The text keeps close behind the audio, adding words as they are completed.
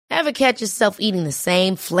Ever catch yourself eating the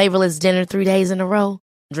same flavorless dinner 3 days in a row?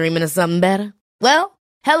 Dreaming of something better? Well,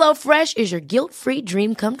 HelloFresh is your guilt-free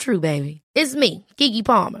dream come true, baby. It's me, Keke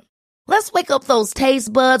Palmer. Let's wake up those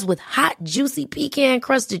taste buds with hot, juicy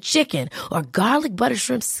pecan-crusted chicken or garlic butter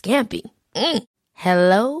shrimp scampi.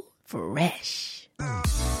 Hello Fresh.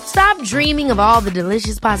 Stop dreaming of all the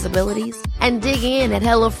delicious possibilities and dig in at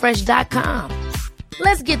HelloFresh.com.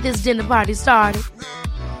 Let's get this dinner party started.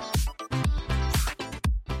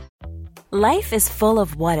 Life is full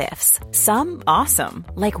of what-ifs. Some awesome,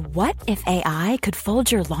 like what if AI could fold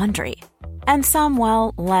your laundry? And some,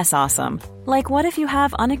 well, less awesome, like what if you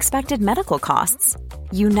have unexpected medical costs?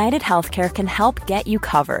 United Healthcare can help get you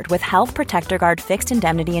covered with Health Protector Guard fixed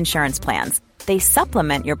indemnity insurance plans. They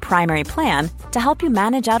supplement your primary plan to help you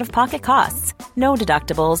manage out-of-pocket costs. No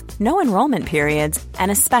deductibles, no enrollment periods,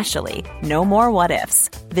 and especially no more what-ifs.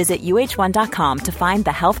 Visit uh1.com to find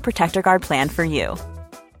the Health Protector Guard plan for you.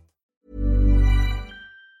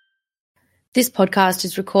 This podcast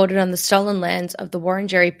is recorded on the stolen lands of the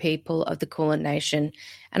Wurundjeri people of the Kulin Nation,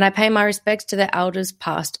 and I pay my respects to their elders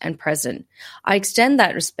past and present. I extend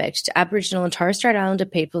that respect to Aboriginal and Torres Strait Islander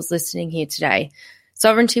peoples listening here today.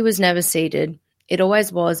 Sovereignty was never ceded. It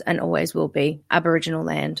always was and always will be Aboriginal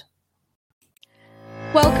land.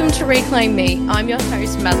 Welcome to Reclaim Me. I'm your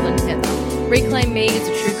host, Madeline Heather. Reclaim Me is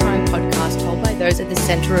a true crime podcast told by those at the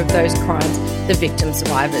centre of those crimes, the victim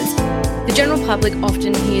survivors. The general public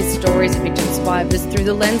often hears stories of victim survivors through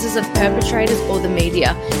the lenses of perpetrators or the media,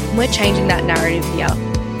 and we're changing that narrative here.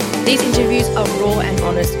 These interviews are raw and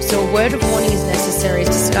honest, so a word of warning is necessary as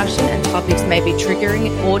discussion and topics may be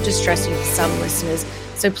triggering or distressing for some listeners,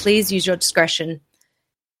 so please use your discretion.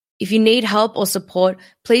 If you need help or support,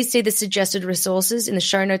 please see the suggested resources in the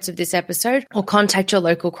show notes of this episode or contact your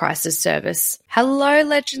local crisis service. Hello,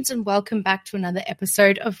 legends, and welcome back to another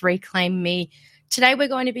episode of Reclaim Me. Today, we're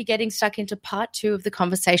going to be getting stuck into part 2 of the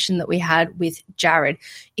conversation that we had with Jared.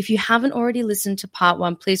 If you haven't already listened to part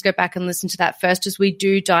 1, please go back and listen to that first, as we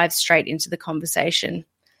do dive straight into the conversation.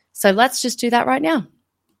 So let's just do that right now.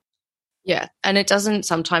 Yeah, and it doesn't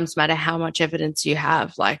sometimes matter how much evidence you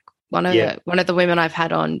have. Like one of the women I've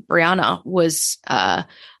had on, Brianna, was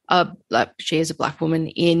she is a Black woman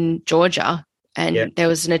in Georgia, and there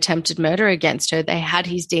was an attempted murder against her. They had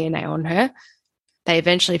his DNA on her. They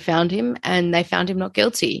eventually found him, and they found him not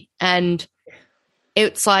guilty. And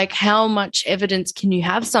it's like, how much evidence can you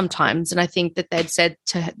have sometimes? And I think that they'd said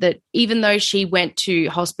that even though she went to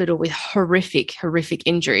hospital with horrific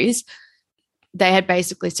injuries, they had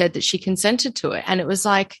basically said that she consented to it. And it was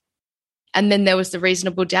like, and then there was the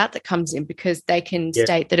reasonable doubt that comes in because they can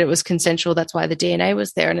state that it was consensual. That's why the DNA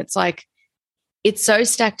was there. And it's like, it's so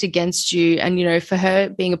stacked against you. And, you know, for her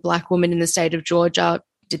being a Black woman in the state of Georgia,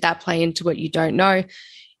 did that play into what you don't know?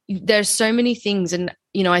 There's so many things. And,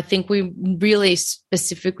 you know, I think we really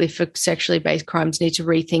specifically for sexually based crimes need to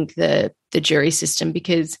rethink the jury system,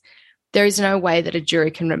 because there is no way that a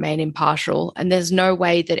jury can remain impartial, and there's no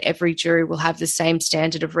way that every jury will have the same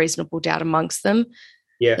standard of reasonable doubt amongst them.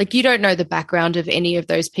 Yeah. Like, you don't know the background of any of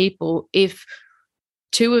those people. If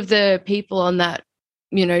 2 of the people on that,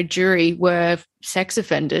 you know, jury were sex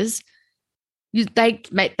offenders, they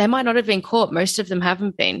might not have been caught. Most of them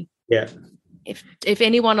haven't been. Yeah. If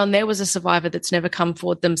anyone on there was a survivor that's never come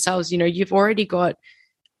forward themselves, you know, you've already got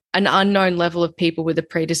an unknown level of people with a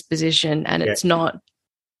predisposition, and it's not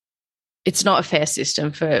a fair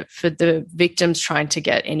system for the victims trying to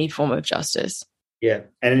get any form of justice. Yeah.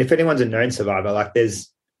 And if anyone's a known survivor, like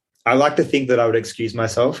I like to think that I would excuse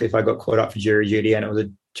myself if I got caught up for jury duty and it was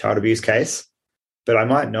a child abuse case, but I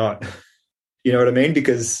might not. You know what I mean?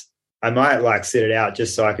 Because I might like sit it out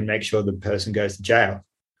just so I can make sure the person goes to jail.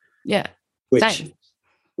 Yeah. Which, same.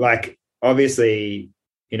 Like, obviously,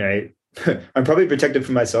 you know, I'm probably protected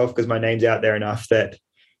from myself because my name's out there enough that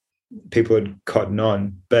people would cotton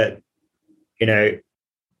on. But, you know,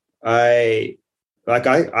 I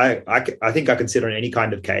think I could sit on any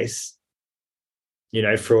kind of case, you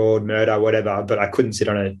know, fraud, murder, whatever, but I couldn't sit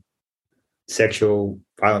on a sexual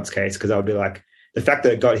violence case because I would be like, the fact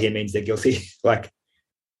that it got here means they're guilty. Like,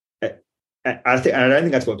 I don't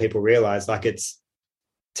think that's what people realize. Like, it's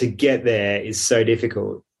to get there is so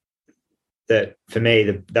difficult that for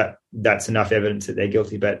me that's enough evidence that they're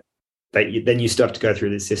guilty. But then you still have to go through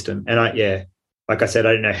this system. And like I said,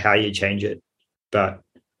 I don't know how you change it, but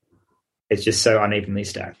it's just so unevenly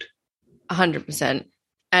stacked. 100%.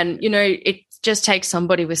 And, you know, it just takes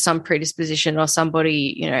somebody with some predisposition or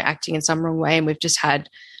somebody, you know, acting in some wrong way. And we've just had,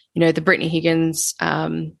 you know, the Brittany Higgins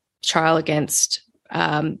trial against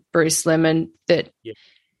Bruce Lemon, that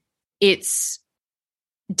it's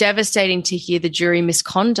devastating to hear the jury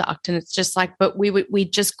misconduct. And it's just like, but we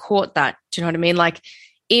just caught that. Do you know what I mean? Like,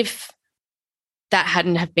 if that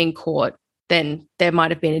hadn't have been caught, then there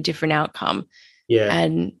might have been a different outcome. Yeah.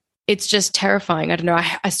 And it's just terrifying. I don't know.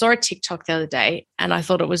 I saw a TikTok the other day and I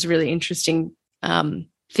thought it was really interesting,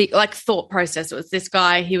 thought process. It was this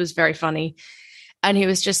guy, he was very funny. And he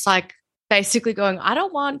was just like basically going, I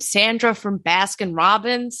don't want Sandra from Baskin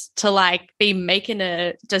Robbins to like be making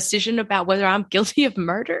a decision about whether I'm guilty of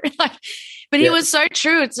murder. But he was so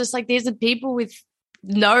true. It's just like, these are people with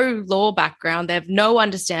no law background. They have no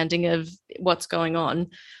understanding of what's going on.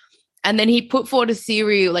 And then he put forward a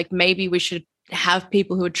theory, like maybe we should have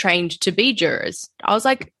people who are trained to be jurors. I was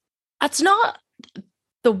like, that's not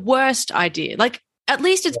the worst idea. Like, at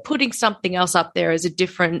least it's putting something else up there as a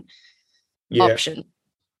different option.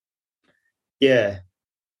 Yeah.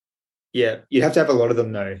 Yeah. You'd have to have a lot of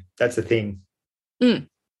them though. That's the thing.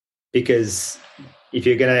 Because if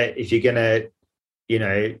you're gonna, you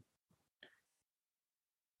know,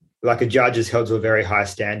 like a judge is held to a very high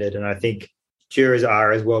standard. And I think jurors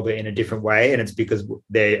are as well, but in a different way. And it's because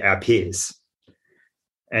they're our peers.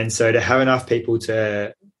 And so to have enough people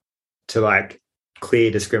to like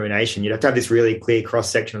clear discrimination, you'd have to have this really clear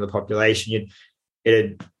cross-section of the population.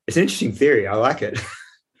 It's an interesting theory. I like it.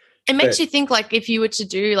 It makes you think, like, if you were to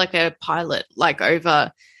do like a pilot, like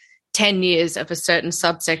over 10 years of a certain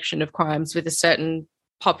subsection of crimes with a certain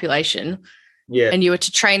population, and you were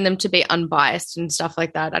to train them to be unbiased and stuff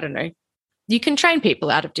like that, I don't know. You can train people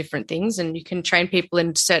out of different things and you can train people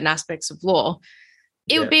in certain aspects of law.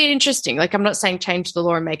 It would be interesting. Like, I'm not saying change the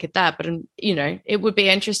law and make it that, but, you know, it would be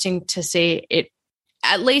interesting to see it,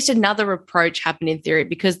 at least another approach happen in theory,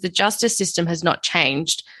 because the justice system has not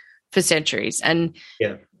changed for centuries. And,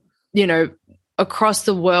 you know, across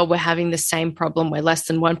the world, we're having the same problem where less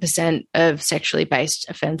than 1% of sexually based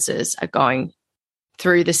offences are going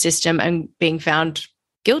through the system and being found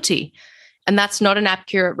guilty. And that's not an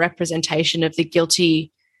accurate representation of the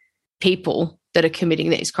guilty people that are committing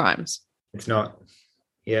these crimes. It's not.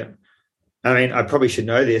 Yeah. I mean, I probably should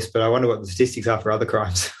know this, but I wonder what the statistics are for other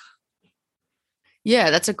crimes.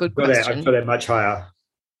 Yeah, that's a good question. I'm sure they're much higher.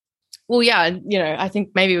 Well, yeah, you know, I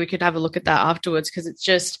think maybe we could have a look at that afterwards, because it's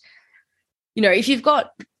just, you know, if you've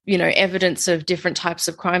got, you know, evidence of different types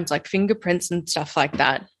of crimes like fingerprints and stuff like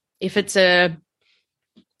that, if it's a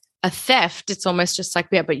theft, it's almost just like,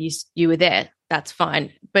 yeah, but you were there, that's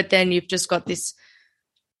fine. But then you've just got this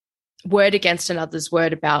word against another's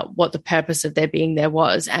word about what the purpose of their being there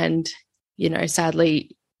was. And, you know,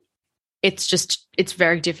 sadly, it's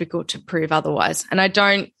very difficult to prove otherwise. And I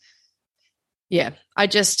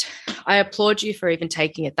applaud you for even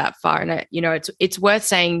taking it that far. And, you know, it's worth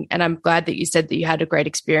saying, and I'm glad that you said that you had a great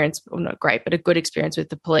experience, well, not great, but a good experience with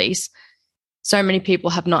the police. So many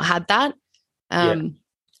people have not had that.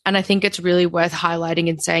 And I think it's really worth highlighting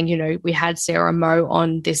and saying, you know, we had Sarah Moe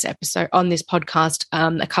on this podcast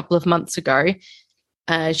a couple of months ago.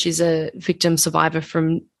 She's a victim survivor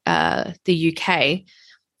from the UK,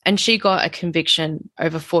 and she got a conviction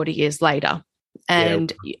over 40 years later.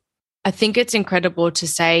 And I think it's incredible to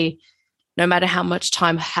say, no matter how much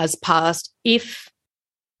time has passed, if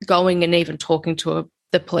going and even talking to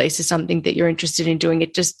the police is something that you're interested in doing,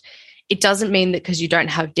 it doesn't mean that because you don't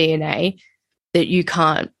have DNA that you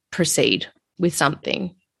can't proceed with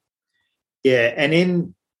something. Yeah, and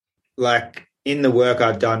in the work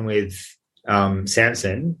I've done with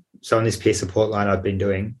Samson, so on this peer support line I've been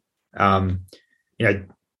doing, you know,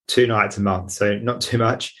 2 nights a month, so not too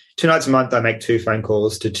much. 2 nights a month I make 2 phone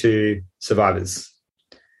calls to 2 survivors.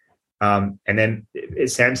 And then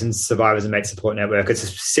it's Samson's Survivors and Mate Support Network. It's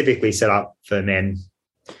specifically set up for men.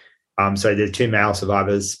 So the 2 male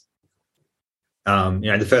survivors. You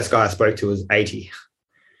know, the first guy I spoke to was 80.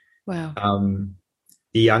 Wow.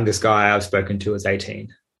 The youngest guy I've spoken to was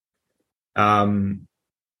 18. And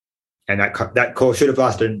that call should have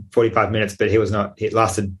lasted 45 minutes, but he was not. It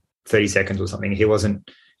lasted 30 seconds or something. He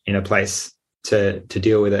wasn't in a place to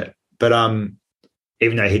deal with it. But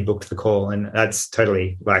even though he'd booked the call, and that's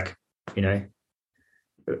totally like, you know,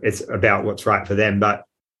 it's about what's right for them. But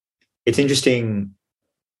it's interesting.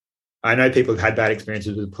 I know people have had bad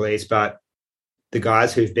experiences with the police, but the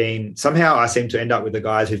guys who've been, somehow I seem to end up with the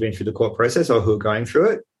guys who've been through the court process or who are going through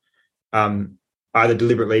it, either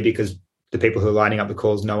deliberately because the people who are lining up the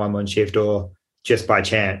calls know I'm on shift, or just by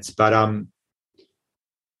chance. But,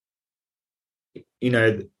 you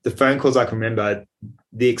know, the phone calls I can remember,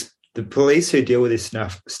 the police who deal with this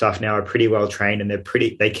stuff now are pretty well trained, and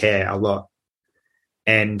they care a lot.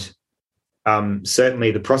 And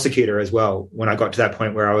certainly the prosecutor as well, when I got to that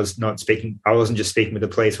point where I wasn't just speaking with the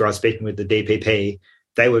police, where I was speaking with the DPP,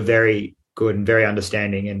 they were very good and very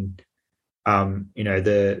understanding. And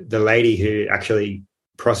the lady who actually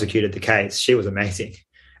prosecuted the case, she was amazing.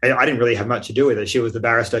 And I didn't really have much to do with it. She was the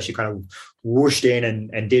barrister. She kind of whooshed in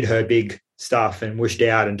and did her big stuff and whooshed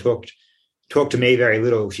out and talked to me very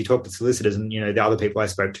little. She talked to solicitors and, the other people I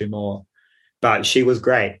spoke to more. But she was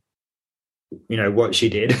great, what she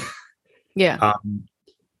did. Yeah.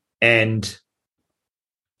 And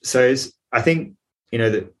so I think,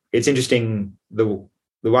 that it's interesting. The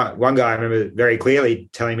one guy I remember very clearly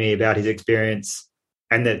telling me about his experience,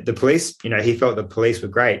 and that the police, he felt the police were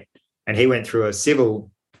great, and he went through a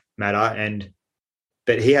civil matter,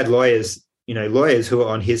 but he had lawyers who were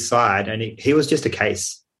on his side, and he was just a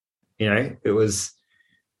case. It was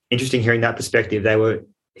interesting hearing that perspective.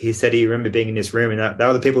 He said he remembered being in this room, and they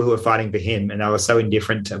were the people who were fighting for him, and they were so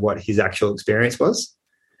indifferent to what his actual experience was.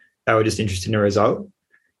 They were just interested in the result.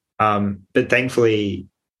 But thankfully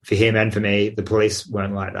for him and for me, the police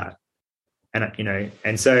weren't like that.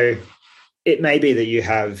 And so it may be that you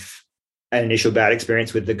have an initial bad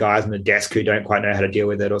experience with the guys on the desk who don't quite know how to deal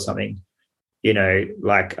with it or something.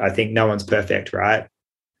 I think no one's perfect, right?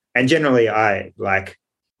 And generally I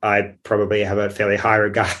probably have a fairly high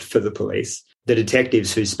regard for the police. The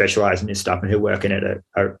detectives who specialize in this stuff and who work in it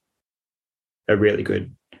are really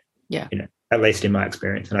good. Yeah. At least in my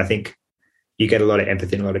experience. And I think you get a lot of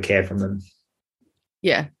empathy and a lot of care from them.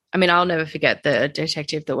 Yeah. I mean, I'll never forget the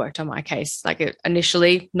detective that worked on my case.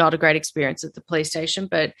 Initially, not a great experience at the police station,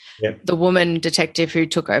 but the woman detective who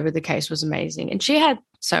took over the case was amazing. And she had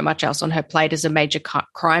so much else on her plate as a major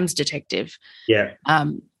crimes detective. Yeah.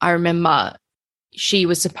 I remember she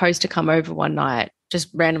was supposed to come over one night, just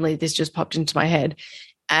randomly, this just popped into my head.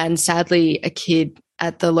 And sadly, a kid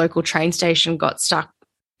at the local train station got stuck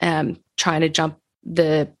trying to jump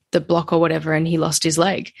the block or whatever, and he lost his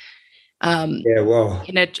leg. Wow.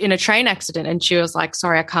 In a train accident, and she was like,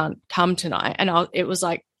 "Sorry, I can't come tonight." And it was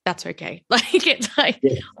like, "That's okay."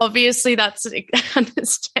 Obviously that's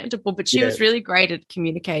understandable, but she was really great at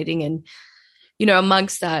communicating, and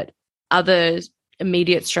amongst that other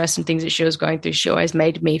immediate stress and things that she was going through, she always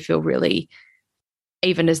made me feel really,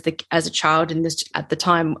 even as a child in this at the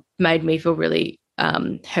time, made me feel really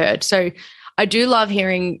heard. So I do love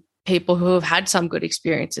hearing people who have had some good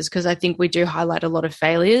experiences, because I think we do highlight a lot of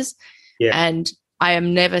failures. Yeah. And I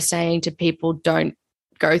am never saying to people, don't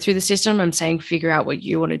go through the system. I'm saying figure out what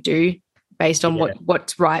you want to do based on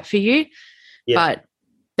what's right for you. Yeah. But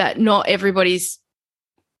that not everybody's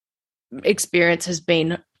experience has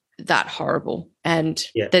been that horrible, and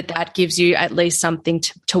that gives you at least something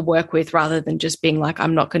to work with, rather than just being like,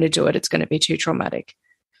 I'm not going to do it. It's going to be too traumatic.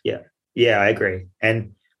 Yeah. Yeah, I agree.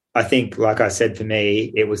 And I think, like I said, for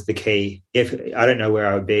me, it was the key. I don't know where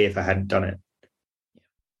I would be if I hadn't done it.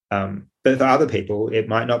 But for other people, it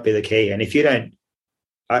might not be the key. And if you don't,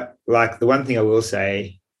 the one thing I will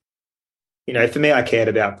say, for me, I cared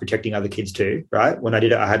about protecting other kids too, right? When I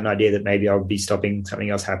did it, I had an idea that maybe I would be stopping something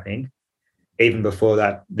else happening, even before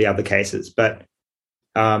that, the other cases. But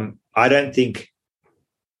I don't think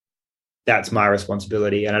that's my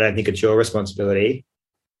responsibility, and I don't think it's your responsibility.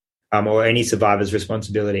 Or any survivor's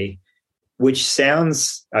responsibility, which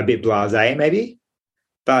sounds a bit blasé maybe,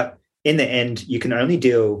 but in the end, you can only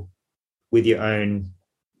deal with your own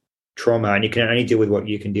trauma, and you can only deal with what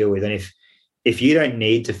you can deal with. And if you don't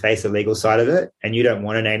need to face the legal side of it, and you don't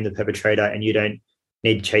want to name the perpetrator, and you don't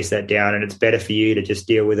need to chase that down, and it's better for you to just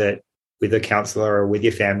deal with it with a counsellor or with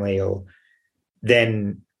your family, or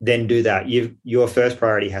then do that. Your first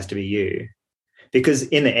priority has to be you. Because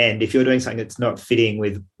in the end, if you're doing something that's not fitting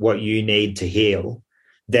with what you need to heal,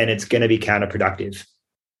 then it's going to be counterproductive.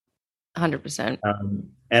 100%.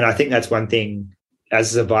 And I think that's one thing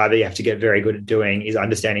as a survivor you have to get very good at doing, is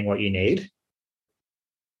understanding what you need.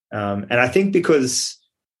 And I think because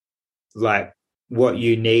what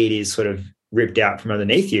you need is sort of ripped out from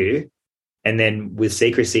underneath you, and then with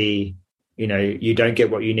secrecy, you don't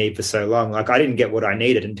get what you need for so long. I didn't get what I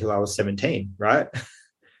needed until I was 17, right?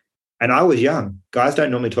 And I was young. Guys don't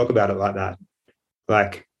normally talk about it like that.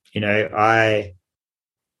 I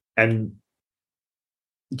am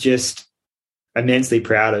just immensely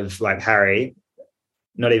proud of Harry,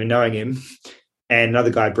 not even knowing him, and another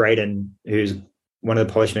guy, Braden, who's one of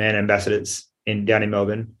the Polished Man ambassadors down in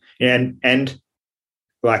Melbourne. And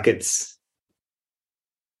it's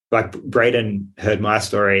Braden heard my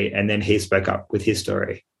story, and then he spoke up with his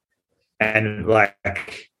story. And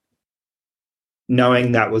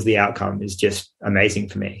knowing that was the outcome is just amazing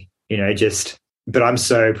for me, but I'm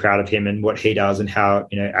so proud of him and what he does, and how,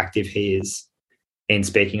 active he is in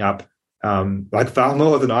speaking up, far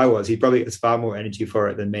more than I was. He probably has far more energy for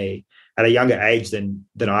it than me at a younger age than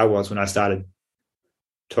I was when I started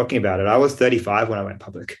talking about it. I was 35 when I went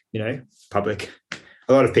public, public.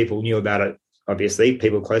 A lot of people knew about it, obviously,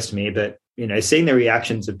 people close to me, but, seeing the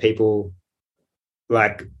reactions of people,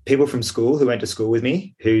 like people from school who went to school with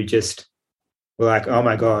me who just were like, oh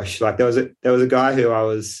my gosh, like there was a guy who I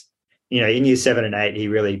was, in year 7 and 8, he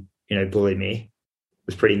really, bullied me,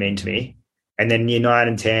 was pretty mean to me. And then year 9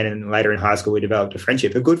 and 10 and later in high school, we developed a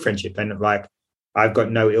friendship, a good friendship. And like, I've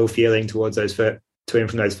got no ill feeling towards to him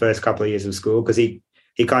from those first couple of years of school, because he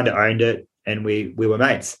kind of owned it and we were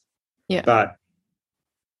mates. Yeah. But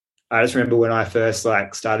I just remember when I first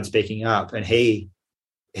like started speaking up, and he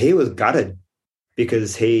was gutted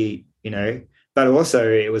because but also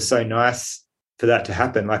it was so nice for that to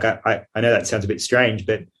happen. Like I know that sounds a bit strange,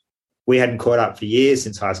 but we hadn't caught up for years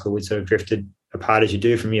since high school. We'd sort of drifted apart, as you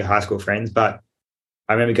do, from your high school friends. But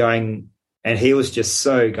I remember going, and he was just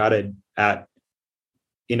so gutted at,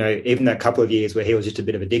 even that couple of years where he was just a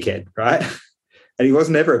bit of a dickhead, right? And he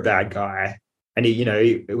wasn't ever a bad guy. And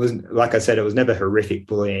it wasn't, like I said, it was never horrific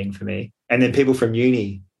bullying for me. And then people from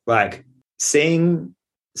uni, like seeing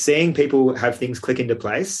people have things click into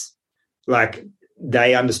place, like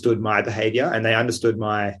they understood my behavior and they understood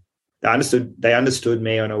me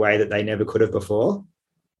in a way that they never could have before,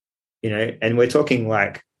 and we're talking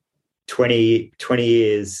like 20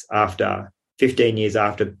 years after, 15 years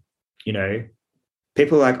after,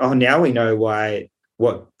 people are like, oh, now we know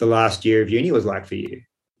what the last year of uni was like for you.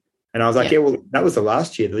 And I was like, yeah, well, that was the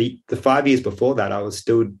last year. The 5 years before that, I was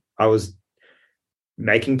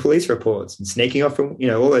making police reports and sneaking off from,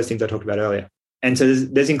 all those things I talked about earlier. And so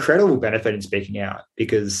there's incredible benefit in speaking out,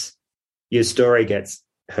 because your story gets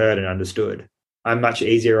heard and understood. I'm much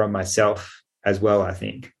easier on myself as well, I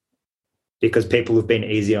think, because people have been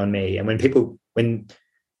easy on me. And when people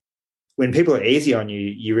are easy on you,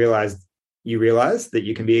 you realize that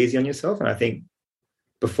you can be easy on yourself. And I think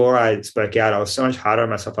before I spoke out, I was so much harder on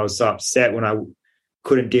myself. I was so upset when I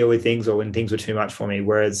couldn't deal with things or when things were too much for me.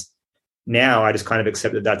 Whereas now I just kind of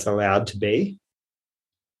accept that that's allowed to be,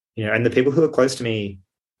 and the people who are close to me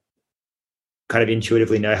kind of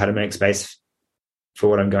intuitively know how to make space for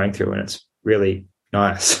what I'm going through. And it's really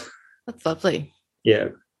nice. That's lovely. Yeah.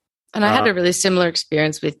 And I had a really similar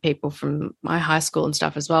experience with people from my high school and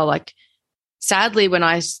stuff as well. Like, sadly, when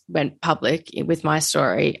I went public with my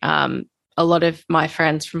story, a lot of my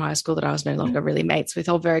friends from high school that I was no longer really mates with,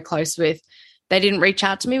 or very close with, they didn't reach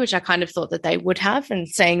out to me, which I kind of thought that they would have, and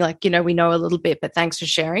saying like, we know a little bit, but thanks for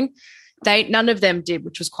sharing. None of them did,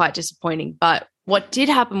 which was quite disappointing. But what did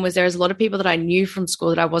happen was there was a lot of people that I knew from school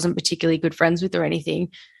that I wasn't particularly good friends with or anything,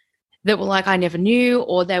 that were like, I never knew,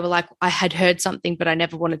 or they were like, I had heard something, but I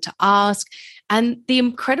never wanted to ask. And the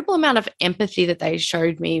incredible amount of empathy that they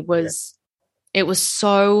showed me was, it was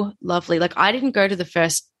so lovely. Like, I didn't go to the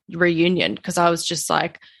first reunion because I was just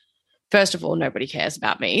like, first of all, nobody cares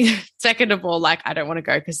about me. Second of all, like, I don't want to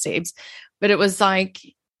go because Siebes. But it was like,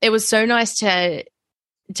 it was so nice to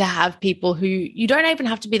have people who you don't even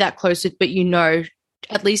have to be that close with, but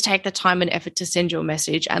at least take the time and effort to send you a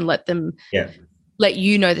message and let them let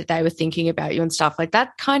you know that they were thinking about you and stuff. Like,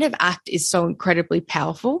 that kind of act is so incredibly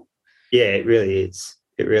powerful. Yeah, it really is.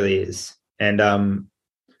 It really is. And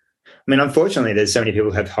unfortunately, there's so many people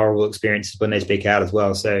who have horrible experiences when they speak out as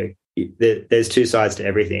well. So there's two sides to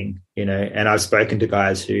everything, and I've spoken to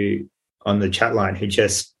guys who on the chat line who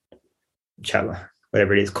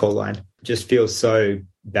whatever it is, call line, just feel so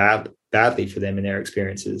badly for them in their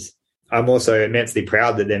experiences. I'm also immensely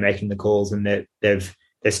proud that they're making the calls and that they're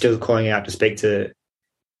still calling out to speak to,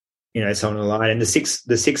 someone on the line. And the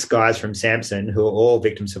six guys from Samson, who are all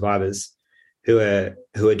victim survivors, who are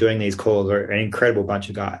doing these calls, are an incredible bunch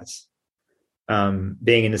of guys.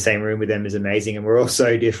 Being in the same room with them is amazing, and we're all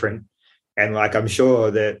so different. And like, I'm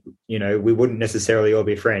sure that we wouldn't necessarily all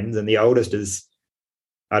be friends. And the oldest is,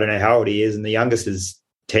 I don't know how old he is, and the youngest is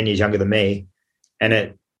 10 years younger than me.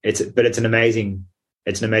 And it's an amazing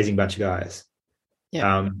bunch of guys.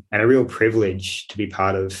 Yeah. And a real privilege to be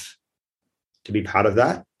part of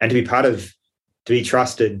that, and to be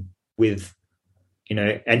trusted with,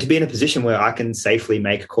 and to be in a position where I can safely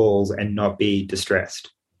make calls and not be distressed.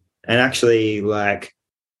 And actually, like,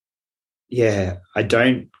 I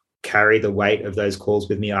don't carry the weight of those calls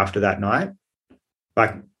with me after that night.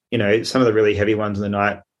 Like, some of the really heavy ones in the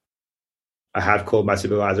night, I have called my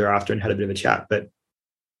supervisor after and had a bit of a chat, but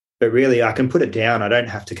really I can put it down. I don't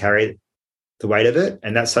have to carry the weight of it.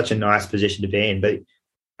 And that's such a nice position to be in. But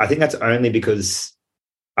I think that's only because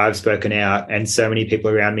I've spoken out and so many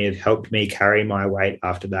people around me have helped me carry my weight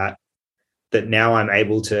after that now I'm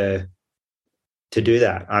able to do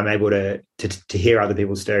that. I'm able to hear other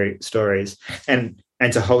people's stories and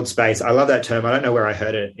to hold space. I love that term. I don't know where I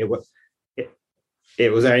heard it.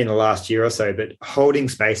 it was only in the last year or so, but holding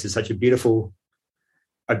space is such a beautiful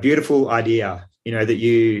idea,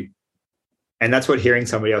 and that's what hearing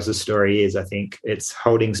somebody else's story is. I think it's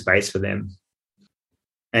holding space for them.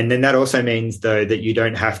 And then that also means, though,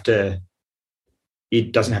 that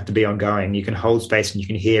it doesn't have to be ongoing. You can hold space and you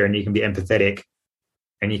can hear and you can be empathetic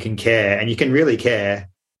and you can care and you can really care.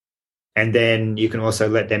 And then you can also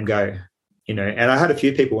let them go, and I had a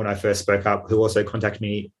few people when I first spoke up who also contacted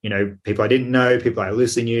me, people I didn't know, people I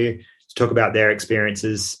loosely knew, to talk about their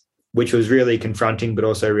experiences, which was really confronting, but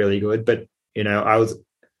also really good. But,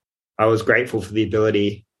 I was grateful for the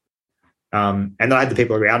ability. And I had the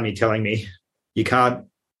people around me telling me, you can't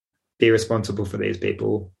be responsible for these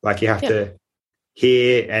people. Like, you have to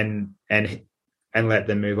hear and let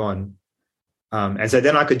them move on. And so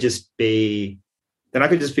then I could just feel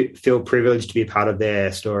privileged to be part of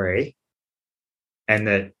their story, and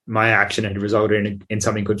that my action had resulted in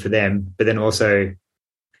something good for them, but then also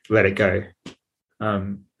let it go.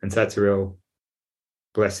 And so that's a real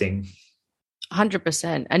blessing.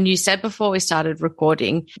 100%. And you said before we started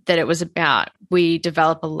recording that it was about we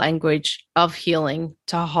develop a language of healing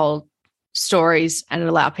to hold stories and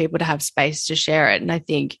allow people to have space to share it. And I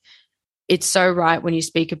think it's so right when you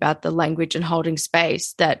speak about the language and holding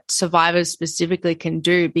space that survivors specifically can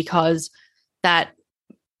do, because that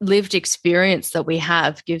lived experience that we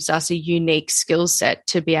have gives us a unique skill set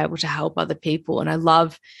to be able to help other people. And I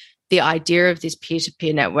love the idea of this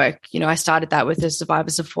peer-to-peer network. I started that with the Survivor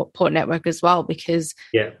Support Network as well, because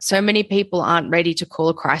so many people aren't ready to call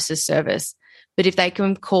a crisis service. But if they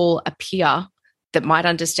can call a peer that might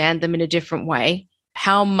understand them in a different way,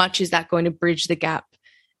 how much is that going to bridge the gap?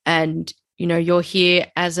 And, you're here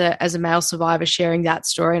as a male survivor sharing that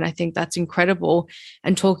story. And I think that's incredible.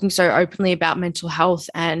 And talking so openly about mental health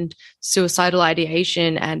and suicidal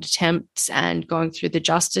ideation and attempts and going through the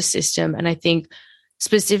justice system. And I think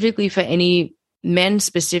specifically for any men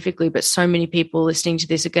specifically, but so many people listening to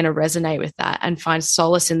this are going to resonate with that and find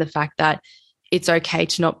solace in the fact that it's okay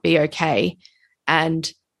to not be okay,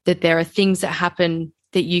 and that there are things that happen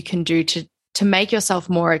that you can do to make yourself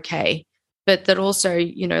more okay. But that also,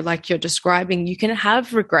 like you're describing, you can have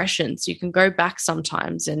regressions. You can go back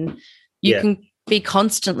sometimes and you can be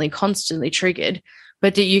constantly triggered,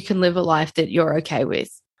 but that you can live a life that you're okay with.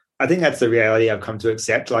 I think that's the reality I've come to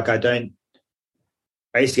accept. Like, I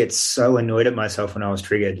used to get so annoyed at myself when I was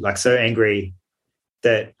triggered, like so angry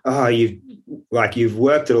that, you've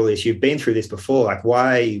worked at all this, you've been through this before. Like,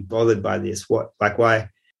 why are you bothered by this? Why?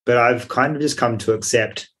 But I've kind of just come to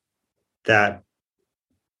accept that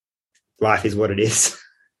life is what it is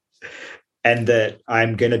and that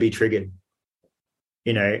I'm going to be triggered,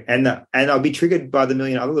 and I'll be triggered by the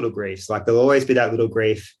million other little griefs. Like, there'll always be that little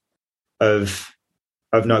grief of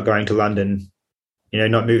not going to London,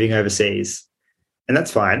 not moving overseas. And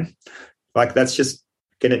that's fine. Like, it's just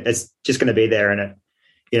going to be there. And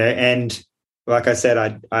and like I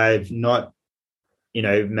said, I've not,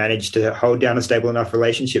 managed to hold down a stable enough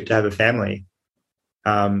relationship to have a family.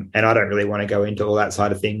 And I don't really want to go into all that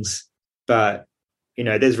side of things, but,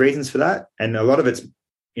 there's reasons for that. And a lot of it's,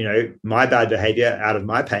 my bad behavior out of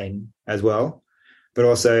my pain as well. But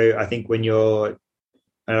also I think when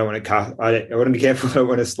I want to be careful. I don't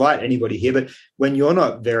want to slight anybody here, but when you're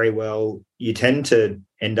not very well, you tend to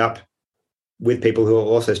end up with people who are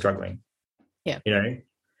also struggling,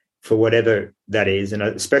 for whatever that is. And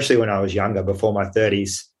especially when I was younger, before my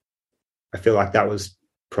 30s, I feel like that was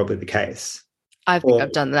probably the case. I think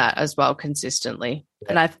I've done that as well consistently.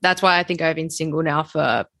 Yeah. And that's why I think I've been single now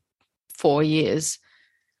for 4 years.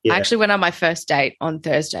 Yeah. I actually went on my first date on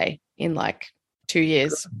Thursday in like 2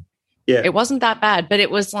 years. Yeah. It wasn't that bad, but it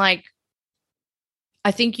was like,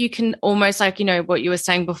 I think you can almost like, what you were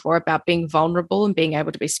saying before about being vulnerable and being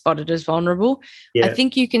able to be spotted as vulnerable. Yeah. I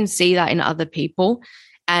think you can see that in other people,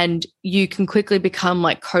 and you can quickly become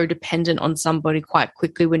like codependent on somebody quite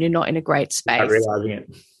quickly when you're not in a great space. Not realizing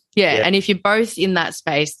it. Yeah. And if you're both in that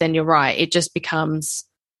space, then you're right. It just becomes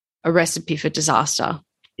a recipe for disaster.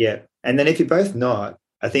 Yeah. And then if you're both not,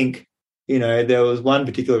 I think, there was one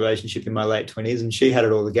particular relationship in my late 20s and she had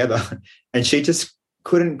it all together and she just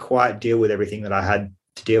couldn't quite deal with everything that I had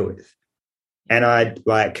to deal with. And I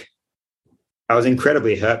was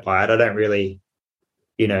incredibly hurt by it. I don't really,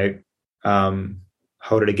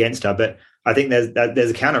 hold it against her, but I think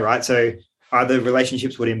there's a counter, right? So either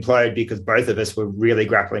relationships would implode because both of us were really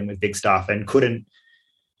grappling with big stuff and didn't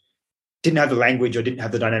have the language or didn't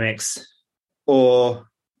have the dynamics, or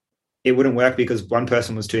it wouldn't work because one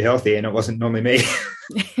person was too healthy and it wasn't normally me.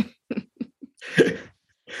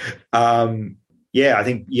 I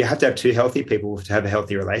think you have to have two healthy people to have a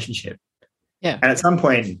healthy relationship. Yeah. And at some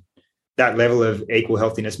point, that level of equal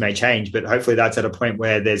healthiness may change, but hopefully that's at a point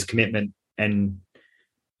where there's commitment and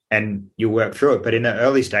you'll work through it. But in the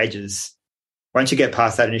early stages, once you get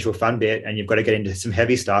past that initial fun bit and you've got to get into some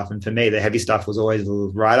heavy stuff, and for me, the heavy stuff was always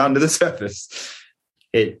right under the surface,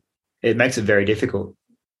 it makes it very difficult.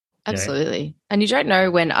 Absolutely. And you don't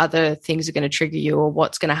know when other things are going to trigger you or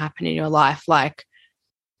what's going to happen in your life. Like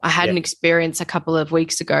I had an experience a couple of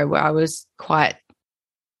weeks ago where I was quite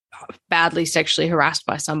badly sexually harassed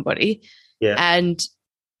by somebody. Yeah. And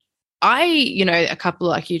I, a couple,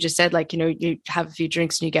 like you just said, like, you have a few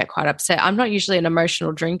drinks and you get quite upset. I'm not usually an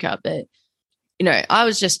emotional drinker, but, I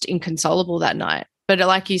was just inconsolable that night. But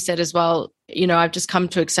like you said as well, I've just come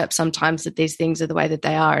to accept sometimes that these things are the way that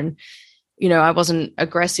they are. And, I wasn't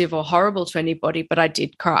aggressive or horrible to anybody, but I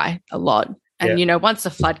did cry a lot. And, once the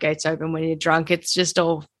floodgates open when you're drunk, it's just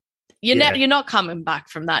all, you're not coming back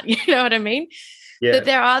from that. You know what I mean? Yeah. But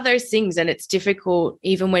there are those things, and it's difficult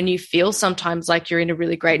even when you feel sometimes like you're in a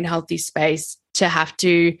really great and healthy space to have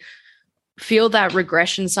to feel that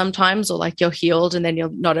regression sometimes, or like you're healed and then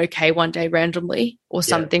you're not okay one day randomly, or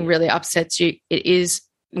something really upsets you. It is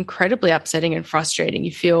incredibly upsetting and frustrating.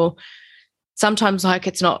 You feel sometimes like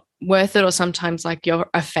it's not worth it, or sometimes like you're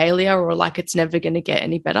a failure, or like it's never going to get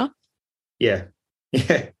any better. Yeah.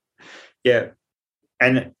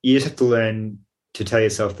 And you just have to learn to tell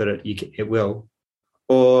yourself that it will,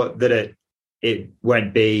 or that it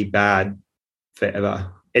won't be bad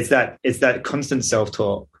forever. It's that constant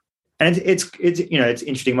self-talk. And it's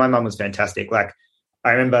interesting. My mum was fantastic. Like,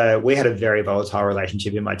 I remember we had a very volatile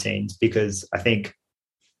relationship in my teens, because I think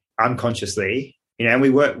unconsciously, and we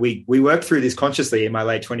worked through this consciously in my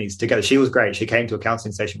late 20s together. She was great. She came to a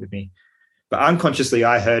counseling session with me, but unconsciously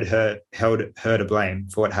I held her to blame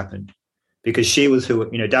for what happened, because she was who,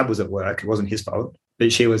 Dad was at work. It wasn't his fault,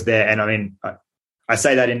 but she was there. And I mean, I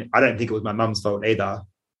say that I don't think it was my mum's fault either,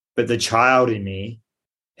 but the child in me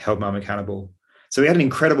held Mum accountable. So we had an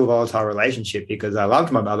incredible volatile relationship, because I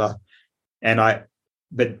loved my mother,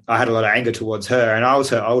 but I had a lot of anger towards her, and I was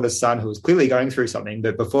her oldest son who was clearly going through something.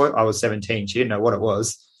 But before I was 17, she didn't know what it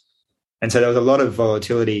was. And so there was a lot of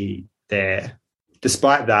volatility there.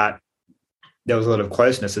 Despite that, there was a lot of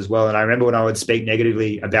closeness as well. And I remember when I would speak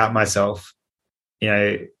negatively about myself,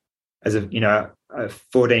 as a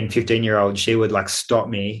 14, 15-year-old, she would like stop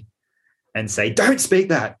me and say, "Don't speak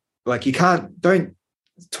that. Like, don't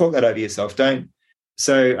talk that over yourself. Don't."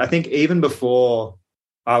 So I think even before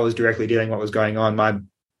I was directly dealing with what was going on,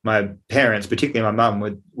 my parents, particularly my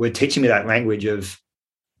mum, were teaching me that language of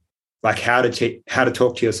like how to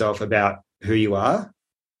talk to yourself about who you are.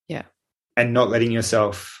 Yeah. And not letting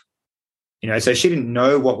yourself, so she didn't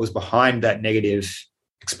know what was behind that negative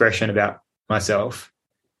expression about myself,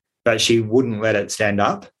 but she wouldn't let it stand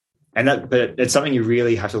up. But it's something you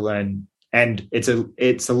really have to learn. And it's a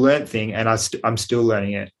learned thing, and I'm still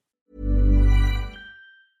learning it.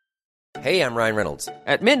 Hey, I'm Ryan Reynolds.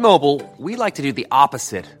 At Mint Mobile, we like to do the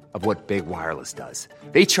opposite of what Big Wireless does.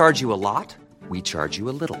 They charge you a lot, we charge you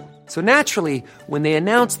a little. So naturally, when they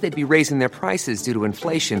announced they'd be raising their prices due to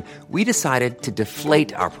inflation, we decided to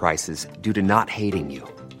deflate our prices due to not hating you.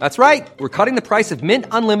 That's right. We're cutting the price of Mint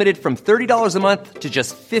Unlimited from $30 a month to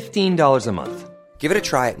just $15 a month. Give it a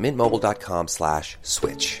try at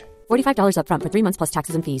mintmobile.com/switch. $45 up front for 3 months plus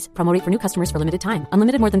taxes and fees. Promo rate for new customers for limited time.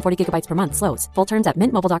 Unlimited more than 40 gigabytes per month. Slows full terms at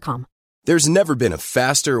mintmobile.com. There's never been a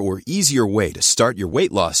faster or easier way to start your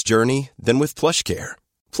weight loss journey than with PlushCare.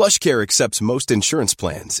 PlushCare accepts most insurance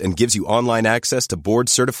plans and gives you online access to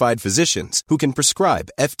board-certified physicians who can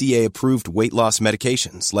prescribe FDA-approved weight loss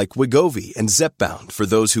medications like Wegovy and Zepbound for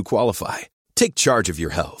those who qualify. Take charge of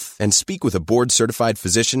your health and speak with a board-certified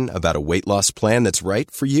physician about a weight loss plan that's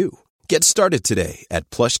right for you. Get started today at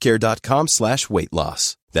plushcare.com/weight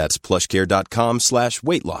loss. That's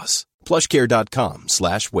plushcare.com/weight loss.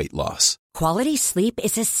 plushcare.com/weight loss. Quality sleep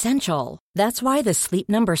is essential. That's why the Sleep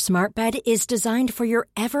Number Smart Bed is designed for your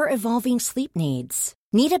ever-evolving sleep needs.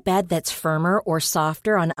 Need a bed that's firmer or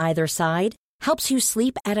softer on either side? Helps you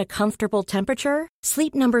sleep at a comfortable temperature?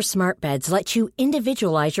 Sleep Number Smart Beds let you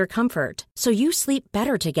individualize your comfort, so you sleep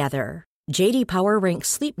better together. J.D. Power ranks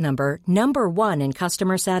Sleep Number number 1 in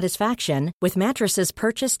customer satisfaction with mattresses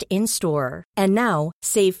purchased in-store. And now,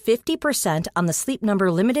 save 50% on the Sleep Number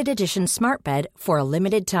Limited Edition Smart Bed for a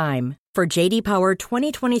limited time. For J.D. Power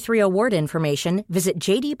 2023 award information, visit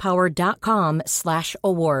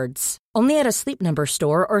jdpower.com/awards. Only at a Sleep Number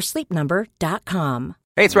store or sleepnumber.com.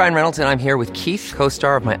 Hey, it's Ryan Reynolds, and I'm here with Keith,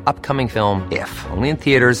 co-star of my upcoming film, If, only in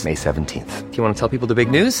theaters May 17th. Do you want to tell people the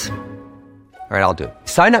big news? All right, I'll do it.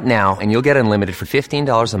 Sign up now and you'll get unlimited for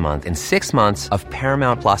 $15 a month and 6 months of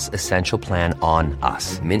Paramount Plus Essential Plan on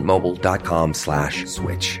us.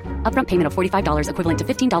 MintMobile.com/switch. Upfront payment of $45 equivalent to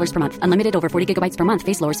 $15 per month. Unlimited over 40 gigabytes per month.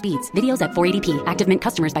 Face lower speeds. Videos at 480p. Active Mint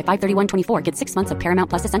customers by 531.24 get 6 months of Paramount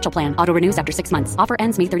Plus Essential Plan. Auto renews after 6 months. Offer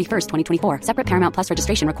ends May 31st, 2024. Separate Paramount Plus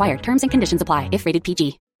registration required. Terms and conditions apply if rated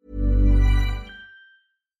PG.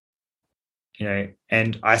 You know,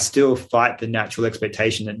 and I still fight the natural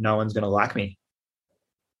expectation that no one's going to like me.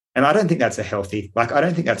 And I don't think that's a healthy, like, I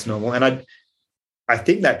don't think that's normal. And I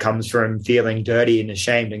think that comes from feeling dirty and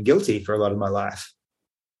ashamed and guilty for a lot of my life.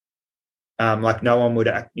 Like no one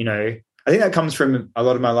would, you know, I think that comes from a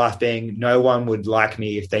lot of my life being no one would like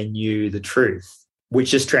me if they knew the truth,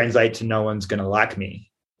 which just translates to no one's going to like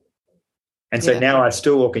me. And so now I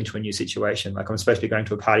still walk into a new situation. Like I'm supposed to be going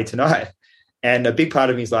to a party tonight. And a big part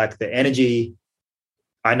of me is like the energy.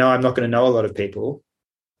 I know I'm not going to know a lot of people.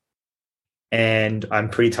 And I'm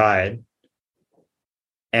pretty tired.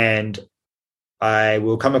 And I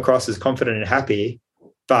will come across as confident and happy.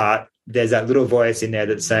 But there's that little voice in there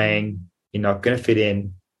that's saying, you're not going to fit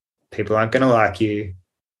in. People aren't going to like you.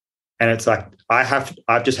 And it's like,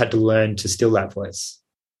 I've just had to learn to still that voice,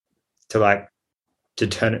 to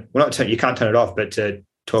turn it, well, you can't turn it off, but to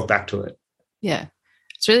talk back to it. Yeah.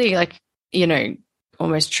 It's really like, you know,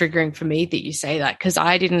 almost triggering for me that you say that, because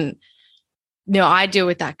I didn't, you know, I deal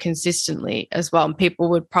with that consistently as well. And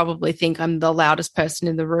people would probably think I'm the loudest person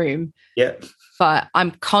in the room. Yeah. But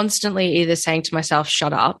I'm constantly either saying to myself,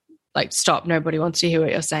 shut up, like stop, nobody wants to hear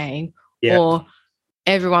what you're saying. Yeah. Or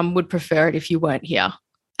everyone would prefer it if you weren't here.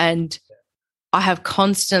 And I have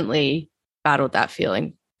constantly battled that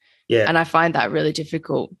feeling. Yeah. And I find that really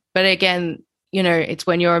difficult. But again, you know, it's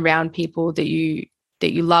when you're around people that you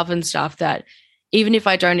love and stuff, that even if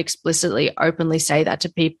I don't explicitly openly say that to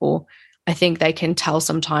people, I think they can tell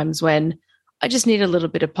sometimes when I just need a little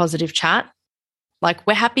bit of positive chat. Like,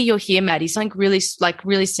 we're happy you're here, Maddie. Something really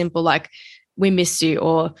simple, like we miss you,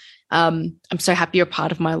 or I'm so happy you're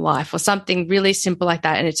part of my life, or something really simple like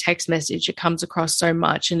that in a text message. It comes across so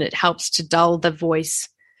much and it helps to dull the voice.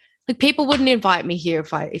 Like, people wouldn't invite me here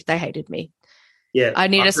if they hated me. Yeah, I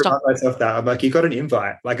need to stop myself that. I'm like, you got an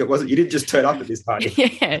invite. Like, you didn't just turn up at this party.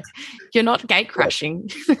 Yeah, you're not gate crashing.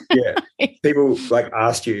 Yeah, people like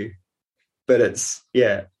asked you, but it's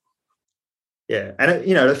and it,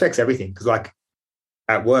 you know, it affects everything, because like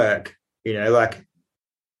at work, you know, like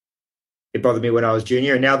it bothered me when I was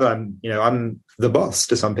junior, and now that I'm the boss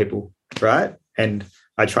to some people, right? And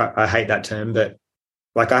I hate that term, but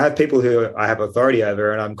like I have people who I have authority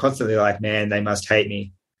over, and I'm constantly like, man, they must hate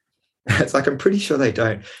me. It's like, I'm pretty sure they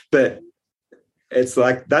don't, but it's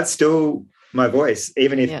like, that's still my voice,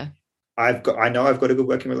 even if I know I've got a good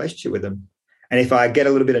working relationship with them. And if I get a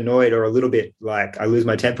little bit annoyed or a little bit like I lose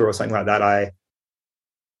my temper or something like that,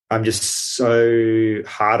 I'm just so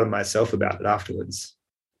hard on myself about it afterwards.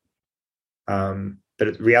 But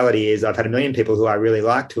the reality is I've had a million people who I really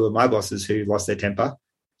liked who are my bosses who lost their temper.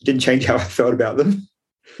 It didn't change how I felt about them.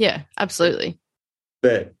 Yeah, absolutely.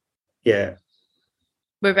 But yeah.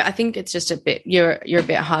 But I think it's just a bit, you're a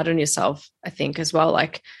bit hard on yourself, I think, as well.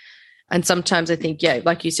 Like, and sometimes I think,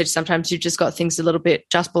 like you said, sometimes you've just got things a little bit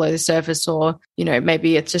just below the surface, or, you know,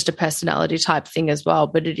 maybe it's just a personality type thing as well,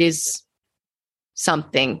 but it is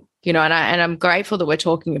something, you know, and I'm grateful that we're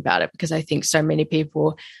talking about it, because I think so many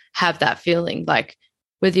people have that feeling, like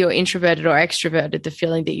whether you're introverted or extroverted, the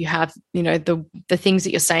feeling that you have, you know, the things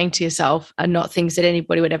that you're saying to yourself are not things that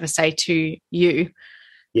anybody would ever say to you,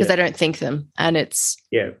 because they don't think them. And it's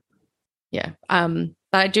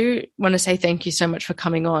but I do want to say thank you so much for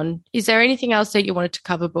coming on. Is there anything else that you wanted to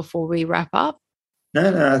cover before we wrap up?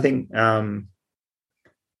 No, I think you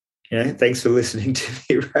know, thanks for listening to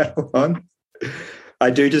me rattle on.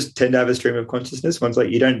 I do just tend to have a stream of consciousness. One's like,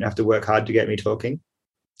 you don't have to work hard to get me talking.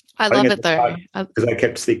 I love it though, because I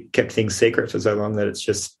kept things secret for so long that it's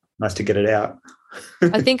just nice to get it out.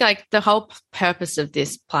 I think like the whole purpose of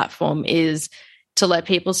this platform is to let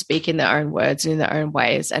people speak in their own words and in their own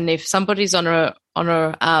ways. And if somebody's on a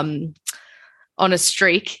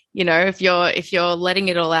streak, you know, if you're letting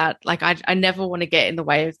it all out, like I never want to get in the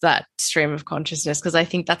way of that stream of consciousness, because I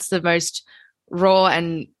think that's the most raw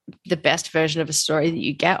and the best version of a story that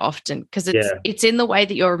you get often, because it's in the way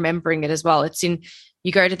that you're remembering it as well. It's in,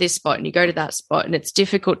 you go to this spot and you go to that spot, and it's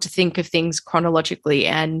difficult to think of things chronologically.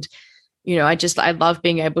 And you know, I love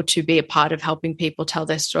being able to be a part of helping people tell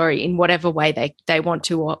their story in whatever way they want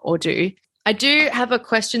to or do. I do have a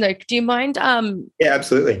question though. Do you mind? Yeah,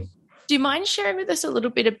 absolutely. Do you mind sharing with us a little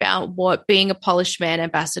bit about what being a Polished Man